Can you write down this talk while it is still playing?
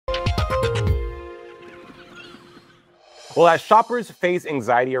Well, as shoppers face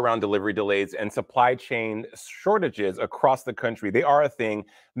anxiety around delivery delays and supply chain shortages across the country, they are a thing.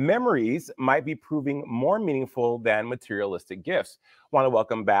 Memories might be proving more meaningful than materialistic gifts. Want to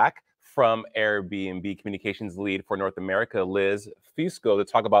welcome back from Airbnb communications lead for North America, Liz Fusco, to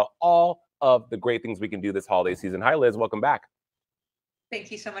talk about all of the great things we can do this holiday season. Hi, Liz. Welcome back.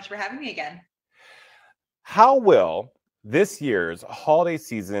 Thank you so much for having me again. How will this year's holiday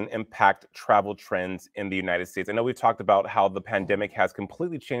season impact travel trends in the United States? I know we've talked about how the pandemic has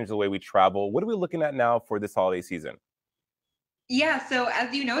completely changed the way we travel. What are we looking at now for this holiday season? Yeah, so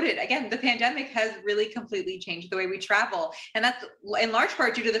as you noted, again, the pandemic has really completely changed the way we travel. And that's in large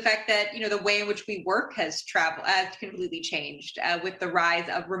part due to the fact that, the way in which we work has completely changed with the rise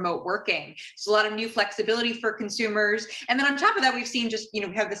of remote working. So a lot of new flexibility for consumers. And then on top of that, we've seen just, we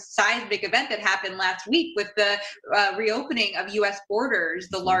have this seismic event that happened last week with the reopening of US borders,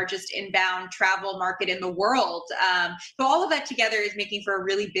 the Mhm. largest inbound travel market in the world. So all of that together is making for a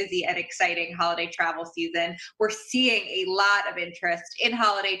really busy and exciting holiday travel season. We're seeing a lot of interest in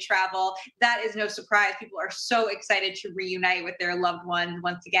holiday travel. That is no surprise. People are so excited to reunite with their loved ones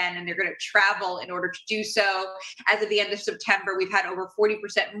once again, and they're going to travel in order to do so. As of the end of September, we've had over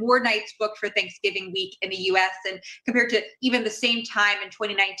 40% more nights booked for Thanksgiving week in the US and compared to even the same time in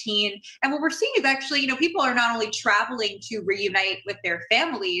 2019. And what we're seeing is actually, people are not only traveling to reunite with their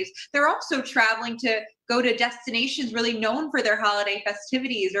families, they're also traveling to go to destinations really known for their holiday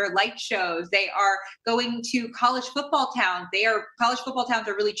festivities or light shows. They are going to college football towns. College football towns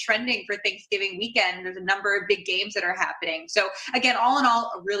are really trending for Thanksgiving weekend. There's a number of big games that are happening. So again, all in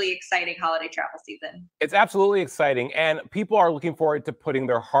all, a really exciting holiday travel season. It's absolutely exciting, and people are looking forward to putting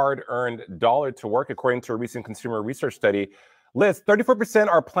their hard-earned dollar to work, according to a recent consumer research study. Liz, 34%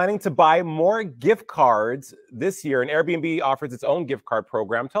 are planning to buy more gift cards this year, and Airbnb offers its own gift card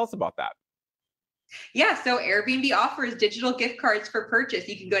program. Tell us about that. Yeah, so Airbnb offers digital gift cards for purchase.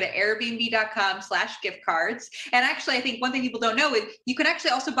 You can go to airbnb.com/gift cards. And actually, I think one thing people don't know is you can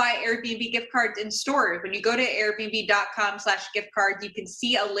actually also buy Airbnb gift cards in stores. When you go to airbnb.com/gift cards, you can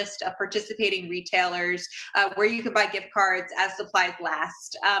see a list of participating retailers where you can buy gift cards as supplies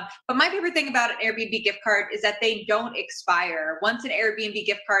last. But my favorite thing about an Airbnb gift card is that they don't expire. Once an Airbnb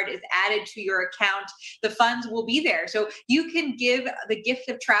gift card is added to your account, the funds will be there. So you can give the gift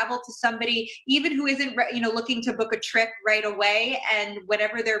of travel to somebody, even who isn't looking to book a trip right away, and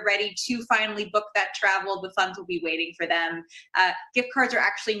whenever they're ready to finally book that travel, the funds will be waiting for them. Gift cards are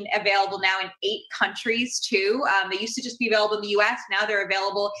actually available now in 8 countries too. They used to just be available in the US. Now they're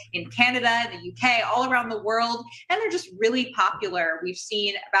available in Canada, in the UK, all around the world, and they're just really popular. We've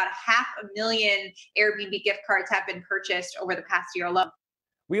seen about 500,000 Airbnb gift cards have been purchased over the past year alone.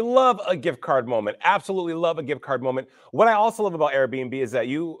 We love a gift card moment. Absolutely love a gift card moment. What I also love about Airbnb is that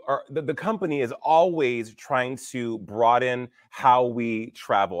the company is always trying to broaden how we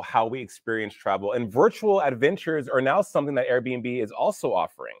travel, how we experience travel. And virtual adventures are now something that Airbnb is also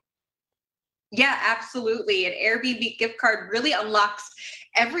offering. Yeah, absolutely. An Airbnb gift card really unlocks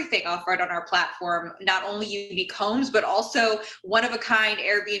everything offered on our platform, not only unique homes, but also one of a kind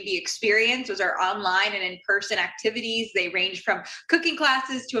Airbnb experience. Those are online and in person activities. They range from cooking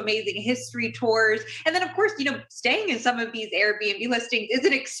classes to amazing history tours. And then, of course, staying in some of these Airbnb listings is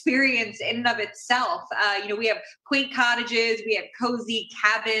an experience in and of itself. We have quaint cottages, we have cozy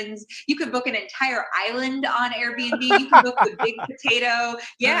cabins. You can book an entire island on Airbnb. You can book the Big Potato.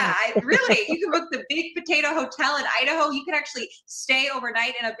 Yeah, really, you can book the Big Potato Hotel in Idaho. You can actually stay overnight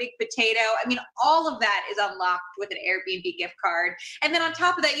in a Big Potato. I mean, all of that is unlocked with an Airbnb gift card. And then on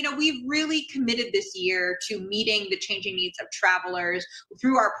top of that, we've really committed this year to meeting the changing needs of travelers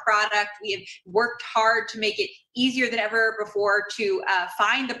through our product. We have worked hard to make it easier than ever before to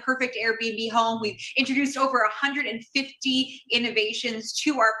find the perfect Airbnb home. We've introduced over 150 innovations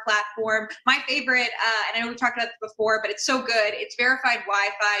to our platform. My favorite, and I know we talked about this before, but it's so good. It's verified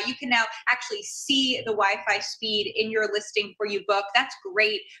Wi-Fi. You can now actually see the Wi-Fi speed in your listing before you book. That's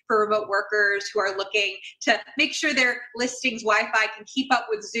great for remote workers who are looking to make sure their listings Wi-Fi can keep up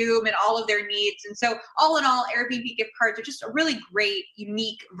with Zoom and all of their needs. And so all in all, Airbnb gift cards are just a really great,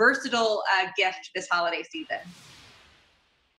 unique, versatile gift this holiday season.